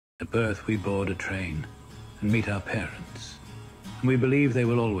At birth, we board a train and meet our parents, and we believe they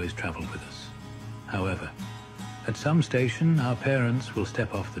will always travel with us. However, at some station, our parents will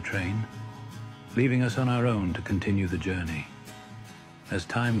step off the train, leaving us on our own to continue the journey. As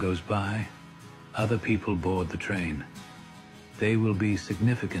time goes by, other people board the train. They will be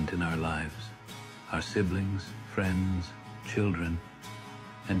significant in our lives, our siblings, friends, children,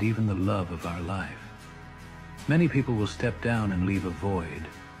 and even the love of our life. Many people will step down and leave a void.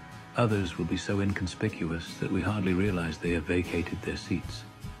 Others will be so inconspicuous that we hardly realize they have vacated their seats.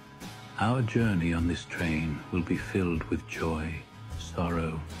 Our journey on this train will be filled with joy,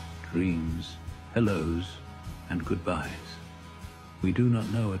 sorrow, dreams, hellos, and goodbyes. We do not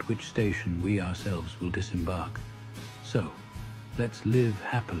know at which station we ourselves will disembark. So, let's live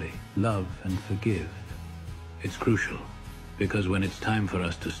happily, love, and forgive. It's crucial, because when it's time for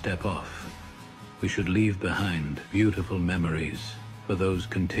us to step off, we should leave behind beautiful memories for those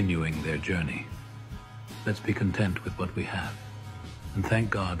continuing their journey. Let's be content with what we have, and thank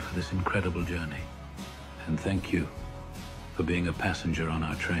God for this incredible journey. And thank you for being a passenger on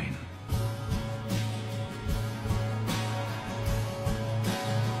our train.